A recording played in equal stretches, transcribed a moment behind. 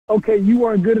okay, you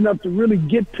weren't good enough to really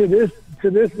get to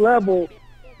this level,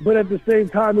 but at the same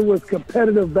time, it was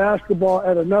competitive basketball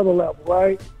at another level,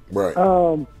 right? Right.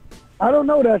 I don't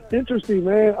know. That's interesting,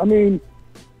 man. I mean,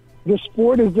 the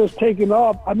sport is just taking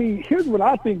off. I mean, here's what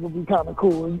I think would be kind of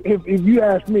cool. If you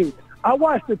ask me, I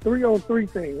watched the 3-on-3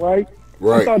 thing, right?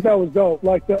 Right. I thought that was dope.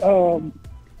 Like the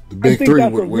Big Three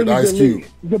with Ice Cube.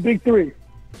 The Big Three.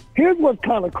 Here's what's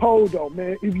kind of cold, though,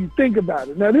 man, if you think about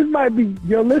it. Now, this might be,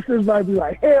 your listeners might be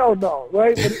like, hell no,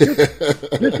 right?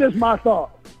 But this is my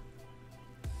thought.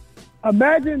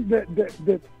 Imagine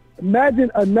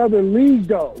imagine another league,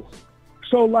 though.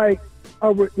 So, like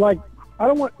I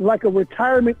don't want, like a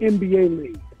retirement NBA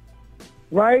league,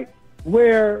 right?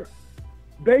 Where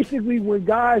basically when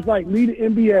guys, like, lead the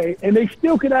NBA, and they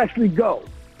still could actually go.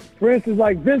 For instance,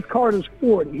 like Vince Carter's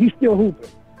 40. He's still hooping,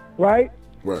 right?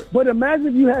 Right. But imagine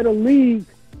if you had a league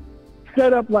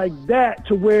set up like that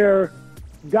to where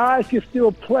guys can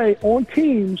still play on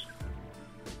teams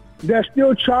that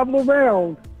still travel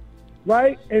around,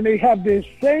 right? And they have the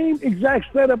same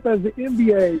exact setup as the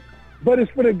NBA, but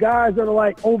it's for the guys that are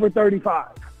like over 35.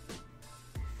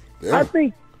 Yeah. I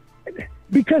think,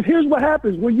 because here's what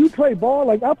happens. When you play ball,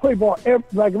 like I play ball,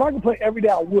 like if I can play every day,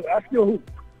 I would. I still hoop,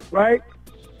 right?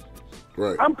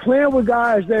 Right. I'm playing with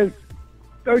guys that's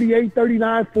 38,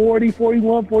 39, 40,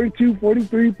 41, 42,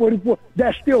 43, 44,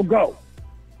 that still go,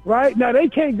 right? Now, they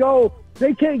can't go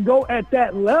at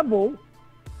that level,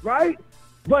 right?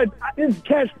 But it's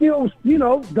cats still,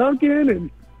 dunking and,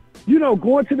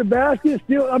 going to the basket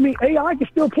still. I mean, AI can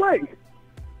still play.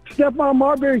 Stephon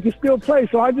Marbury can still play.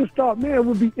 So I just thought, man, it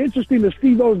would be interesting to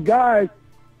see those guys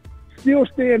still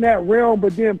stay in that realm,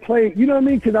 but then play, you know what I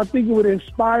mean? Because I think it would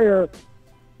inspire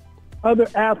other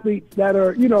athletes that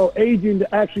are, aging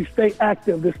to actually stay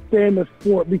active, to stay in the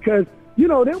sport. Because,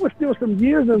 there were still some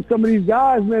years in some of these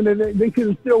guys, man, that they could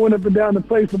have still went up and down to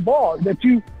play some ball that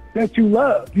you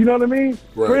loved. You know what I mean?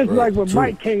 Right, For instance, like when True.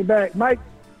 Mike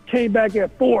came back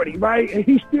at 40, right? And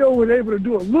he still was able to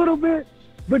do a little bit.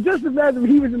 But just imagine if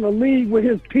he was in the league with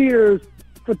his peers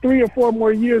for 3 or 4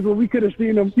 more years where we could have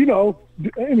seen him,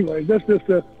 anyway, that's just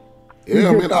a... Yeah,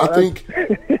 I mean, I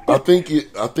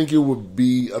think it would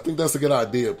be. I think that's a good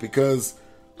idea, because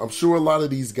I'm sure a lot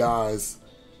of these guys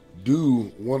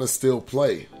do want to still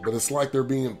play, but it's like they're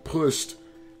being pushed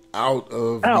out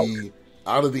of the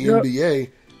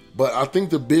NBA. But I think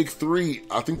the big three.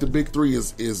 I think the big three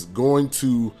is going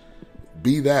to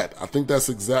be that. I think that's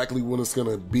exactly what it's going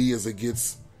to be as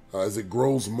it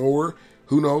grows more.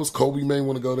 Who knows? Kobe may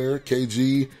want to go there.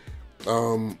 KG,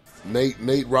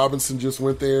 Nate Robinson just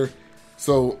went there.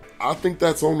 So I think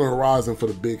that's on the horizon for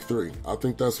the big three. I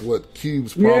think that's what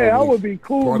Cube's probably that would be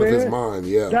cool, part man. of his mind.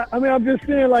 Yeah. I'm just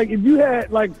saying, like, if you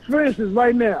had, like, for instance,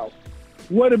 right now,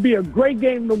 would it be a great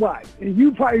game to watch? And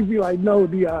you'd probably be like, no,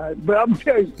 Deon. But I'm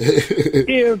telling you,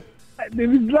 if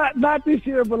it's not this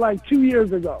year, but like 2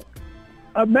 years ago,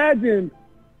 imagine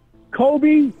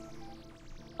Kobe,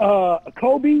 Paul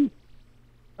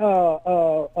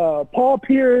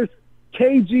Pierce,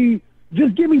 KG.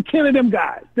 Just give me 10 of them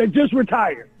guys that just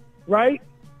retired, right?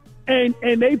 And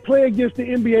they play against the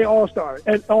NBA All-Star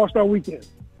at All-Star Weekend.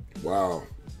 Wow.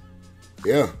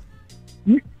 Yeah.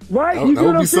 Right? That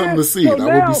would be something to see. Would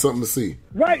be something to see.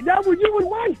 Right. You would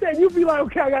watch that. You'd be like,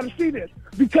 okay, I got to see this.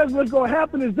 Because what's going to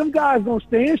happen is them guys going to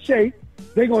stay in shape.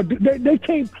 They're going to they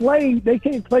can't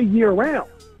play year round.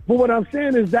 But what I'm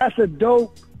saying is that's a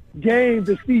dope game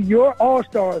to see your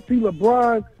All-Star, see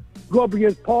LeBron go up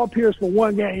against Paul Pierce for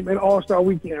one game in All-Star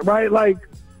Weekend, right? Like,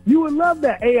 you would love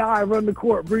that AI run the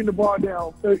court, bring the ball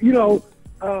down.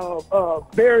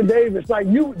 Baron Davis, like,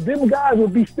 them guys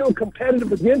would be still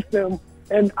competitive against them,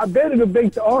 and I bet it'll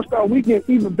make the All-Star Weekend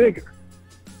even bigger.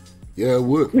 Yeah, it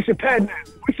would. We should pad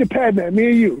that, me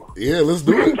and you. Yeah, let's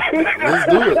do it.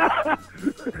 Let's do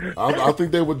it. I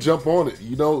think they would jump on it.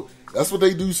 That's what they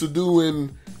used to do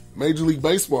in Major League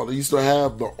Baseball. They used to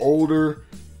have the older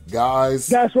guys,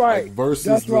 that's right,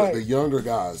 versus the younger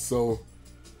guys. So,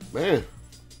 man,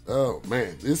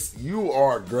 you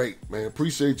are great, man.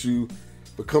 Appreciate you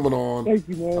for coming on. Thank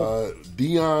you, man.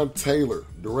 Deon Taylor,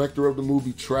 director of the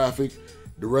movie Traffik,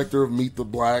 director of Meet the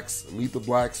Blacks. Meet the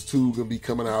Blacks 2 gonna be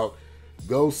coming out.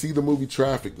 Go see the movie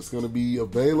Traffik. It's gonna be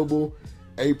available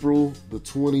April the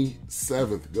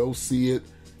 27th. Go see it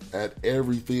at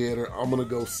every theater. I'm gonna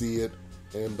go see it.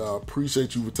 And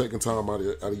appreciate you for taking time out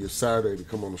of your Saturday to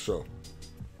come on the show.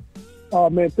 Oh,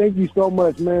 man, thank you so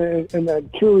much, man. And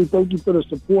truly, thank you for the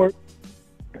support.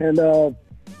 And,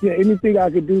 anything I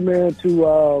could do, man,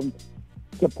 to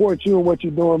support you and what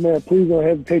you're doing, man, please don't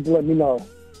hesitate to let me know.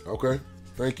 Okay.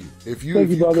 Thank you. If you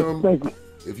brother. Thank you.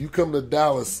 if you come to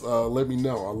Dallas, let me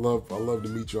know. I love to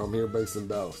meet you. I'm here based in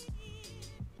Dallas.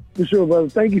 For sure, brother.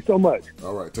 Thank you so much.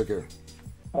 All right, take care.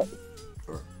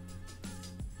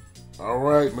 All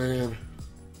right, man.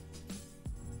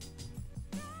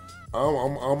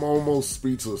 I'm almost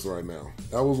speechless right now.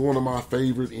 That was one of my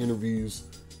favorite interviews,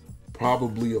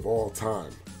 probably of all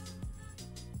time.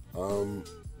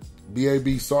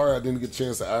 BAB, sorry I didn't get a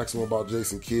chance to ask him about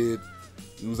Jason Kidd.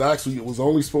 It was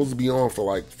only supposed to be on for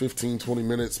like 15, 20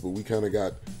 minutes, but we kind of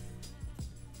got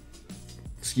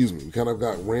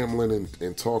rambling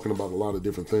and talking about a lot of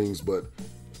different things, but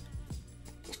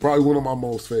it's probably one of my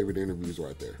most favorite interviews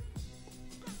right there.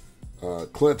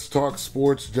 Let's Talk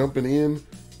Sports jumping in.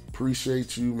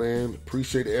 Appreciate you, man.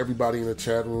 Appreciate everybody in the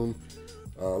chat room.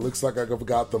 Looks like I've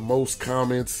got the most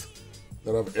comments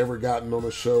that I've ever gotten on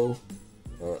a show.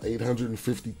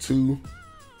 852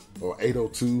 or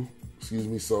 802, excuse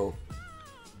me. So,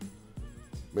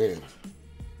 man,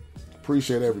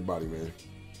 appreciate everybody, man.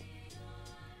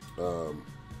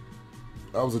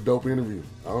 That was a dope interview.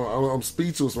 I'm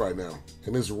speechless right now,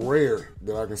 and it's rare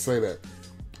that I can say that.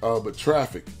 But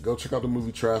Traffik, go check out the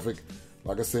movie Traffik.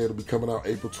 Like I said, it'll be coming out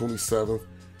April 27th.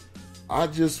 I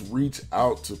just reach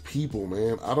out to people,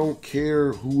 man. I don't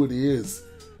care who it is.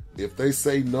 If they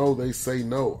say no, they say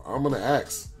no. I'm going to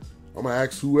ask. I'm going to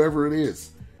ask whoever it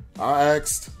is. I'm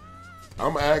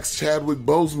going to ask Chadwick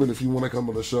Boseman if you want to come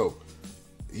on the show.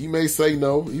 He may say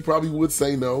no. He probably would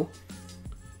say no.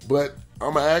 But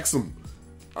I'm going to ask him.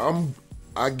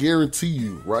 I guarantee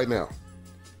you right now,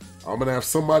 I'm going to have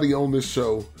somebody on this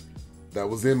show that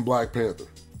was in Black Panther.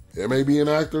 It may be an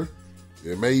actor.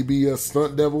 It may be a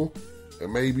stunt devil. It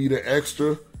may be the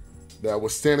extra that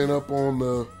was standing up on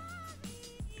the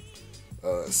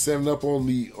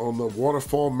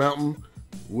waterfall mountain.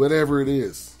 Whatever it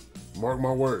is, mark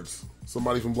my words.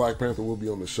 Somebody from Black Panther will be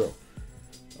on the show.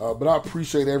 But I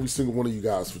appreciate every single one of you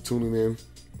guys for tuning in.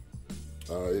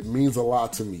 It means a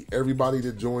lot to me. Everybody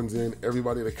that joins in,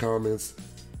 everybody that comments,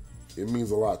 it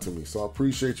means a lot to me. So I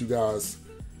appreciate you guys.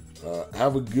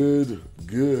 Have a good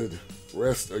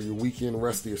rest of your weekend,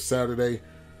 rest of your Saturday.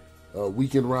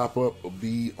 Weekend wrap-up will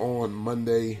be on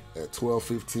Monday at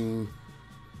 12:15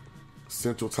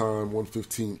 Central Time,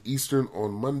 1:15 Eastern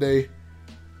on Monday.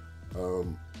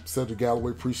 Cedric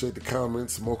Galloway, appreciate the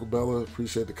comments. Mocha Bella,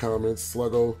 appreciate the comments.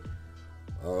 Sluggo,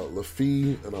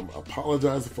 LaFee, and I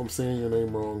apologize if I'm saying your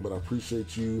name wrong, but I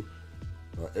appreciate you,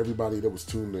 everybody that was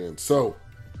tuned in. So,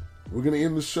 we're going to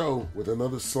end the show with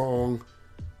another song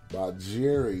by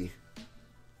Jerry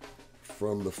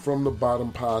from the From the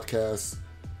Bottom podcast,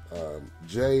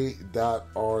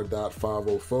 J.R.DOT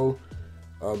 504.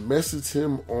 Message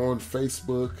him on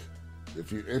Facebook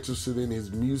if you're interested in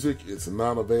his music. It's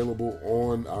not available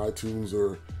on iTunes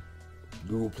or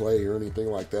Google Play or anything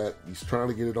like that. He's trying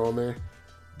to get it on there,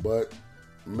 but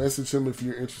message him if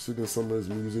you're interested in some of his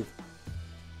music.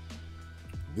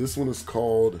 This one is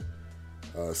called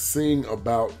Sing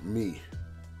About Me.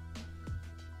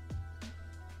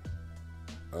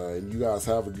 And you guys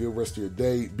have a good rest of your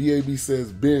day. BAB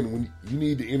says, Ben, when you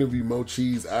need to interview Mo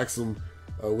Cheese, ask him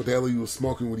what the hell he was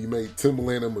smoking when he made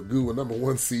Timberland and Magoo a number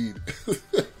 1 seed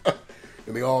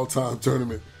in the all-time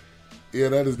tournament. Yeah,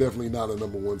 that is definitely not a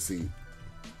number 1 seed.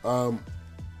 But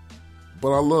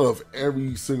I love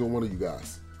every single one of you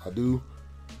guys. I do.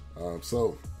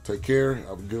 So take care.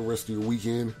 Have a good rest of your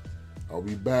weekend. I'll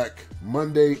be back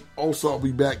Monday. Also, I'll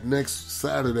be back next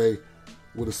Saturday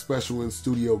with a special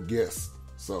in-studio guest.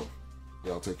 So,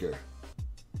 y'all take care.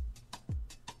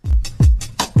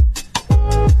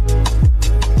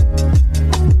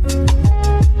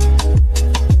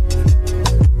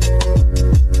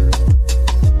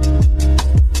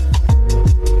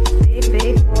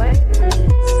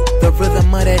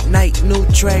 Rhythm of that night, new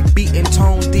track, beating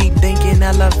tone deep, thinking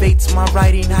elevates my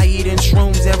writing, high eating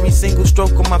shrooms, every single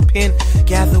stroke of my pen,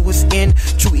 gather within,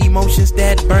 true emotions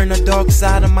that burn the dark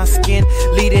side of my skin,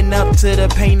 leading up to the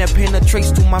pain that penetrates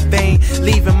to my vein,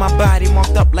 leaving my body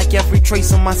marked up like every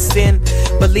trace of my sin,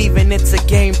 believing it's a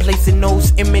game, placing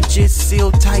those images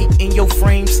sealed tight in your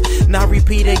frames, now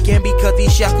repeat again because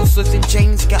these shackles, hooks and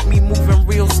chains got me moving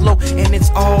real slow, and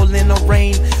it's all in the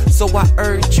rain, so I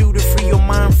urge you to free your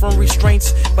mind from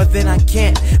restraints, but then I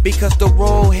can't because the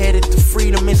road headed to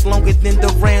freedom is longer than the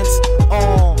rants.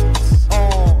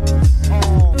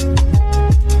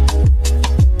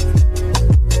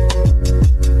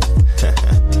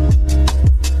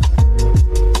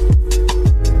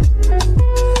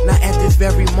 Now at this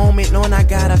very moment, knowing I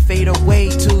gotta fade away,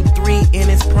 2-3 in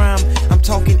its prime. I'm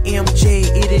talking MJ,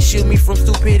 it'll shield me from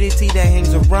stupidity that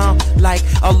hangs around like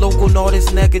a local artist.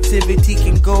 Negativity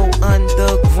can go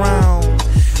underground.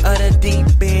 of the deep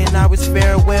end. I was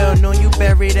farewell, knowing you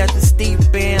buried at the steep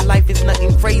end. Life is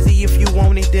nothing crazy if you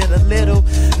only did a little.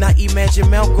 Now imagine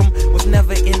Malcolm was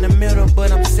never in the middle,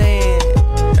 but I'm saying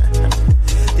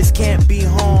this can't be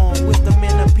home. Wisdom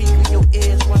in the peak of your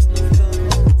ears, watch the film.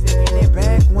 Taking it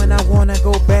back when I wanna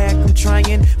go back. I'm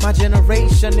trying, my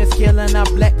generation is killing, our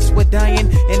blacks were dying,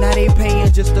 and now they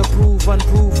paying just to prove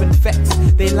unproven facts.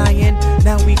 They lying,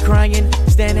 now we crying,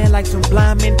 standing like some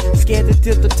blind men, scared to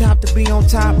tip the top to be on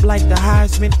top like the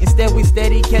Heisman. Instead we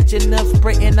steady catching up,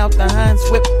 spreading out the Heinz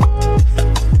whip.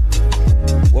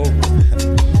 Whoa.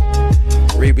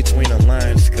 Read between the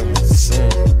lines coming soon.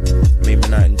 Maybe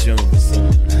not in June, but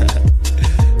soon.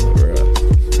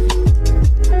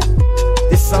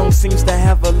 This song seems to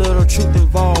have a little truth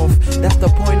involved. That's the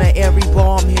point of every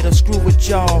bar. I'm here to screw with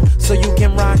y'all, so you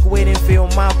can rock with and feel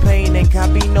my pain and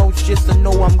copy notes just to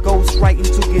know I'm ghostwriting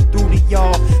to get through to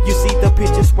y'all. You see the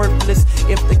picture's worthless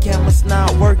if the camera's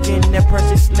not working. That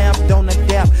person snap don't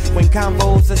adapt when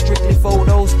convos are strictly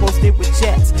photos posted with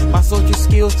chats. My social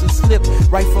skills to slip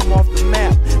right from off the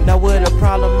map. Now where the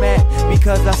problem at?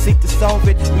 Because I seek to solve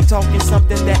it. We talking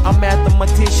something that a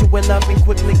mathematician will love and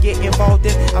quickly get involved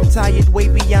in. I'm tired, way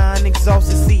beyond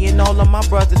exhausted, seeing all of my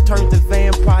brothers turn to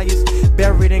vampires,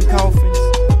 buried in coffins.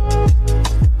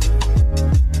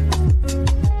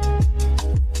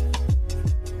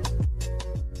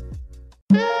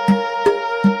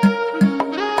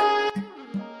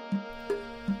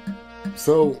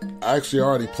 So, I actually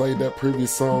already played that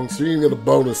previous song, so you didn't get a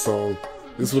bonus song.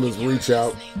 This one is Reach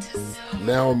Out.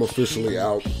 Now I'm officially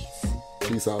out.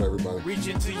 Peace out, everybody. Reach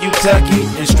into you, Tucky,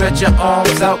 and stretch your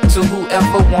arms out to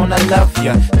whoever wanna love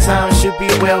ya. Time should be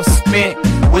well spent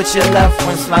with your loved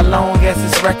ones. Not long as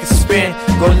this record spin,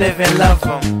 go live and love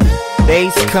them.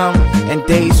 Days come and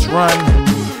days run,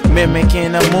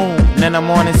 mimicking the moon and the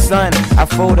morning sun. I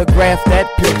photographed that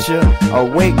picture,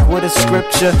 awake with a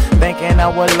scripture, thanking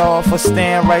our Lord for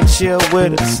staying right here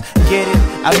with us. Get it?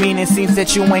 I mean, it seems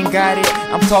that you ain't got it.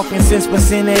 I'm talking sense, but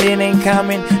seeing that it ain't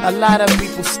common. A lot of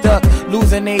people stuck,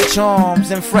 losing their charms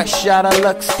and fresh out of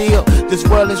luck still. This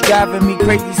world is driving me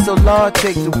crazy, so Lord,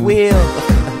 take the wheel.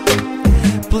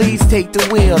 Please take the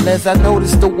wheel as I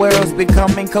notice the world's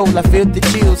becoming cold. I feel the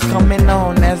chills coming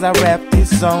on as I rap this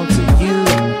song to you.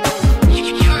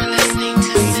 You're listening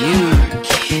to you.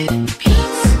 Kid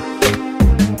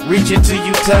Beats. Reach into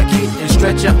you, Tucky, and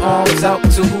stretch your arms out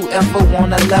to whoever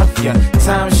wanna love ya.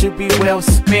 Time should be well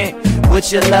spent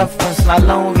with your loved ones. Not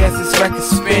long as this record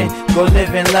spin, go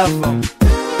live and love them.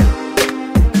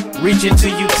 Reach into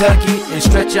you, Tucky, and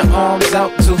stretch your arms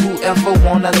out to whoever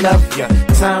wanna love ya.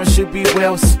 Time should be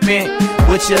well spent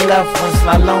with your loved ones.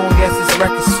 Not long as this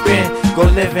record spin, go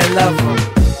live and love them.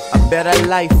 A better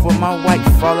life for my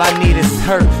wife, all I need is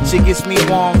her. She gives me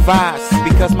warm vibes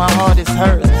because my heart is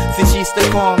hers. Since she's the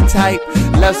calm type,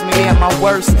 loves me at my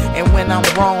worst, and when I'm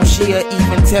wrong, she'll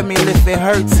even tell me if it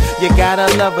hurts. You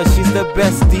gotta love her, she's the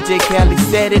best. DJ Khaled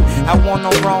said it. I want no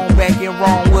wrong back in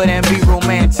Wrongwood and be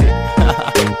romantic.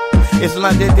 It's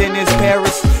London, then it's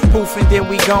Paris. Poof, and then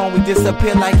we gone. We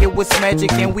disappear like it was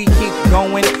magic, and we keep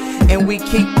going. And we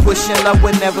keep pushing, love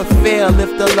will never fail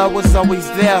if the love was always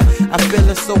there. I feel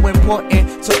it's so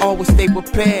important to always stay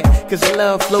prepared, cause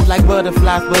love float like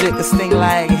butterflies, but it can sting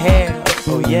like hair.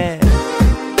 Oh yeah.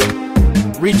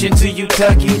 Reach into you,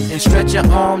 Tucky, and stretch your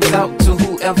arms out to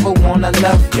whoever wanna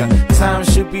love ya. Time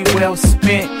should be well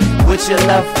spent with your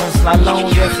loved ones. Not long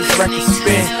as this record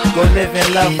spin, go live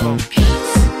and love them.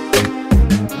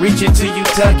 Reach into you,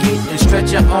 Tucky, and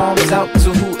stretch your arms out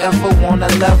to whoever wanna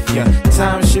love ya.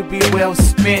 Time should be well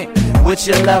spent with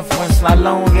your loved ones. Not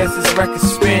long as this record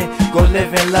spin, go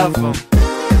live and love them.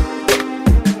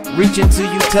 Reach into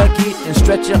you, Tucky, and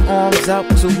stretch your arms out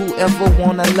to whoever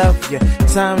wanna love ya.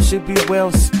 Time should be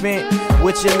well spent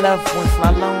with your loved ones.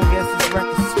 Not long as this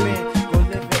record spin.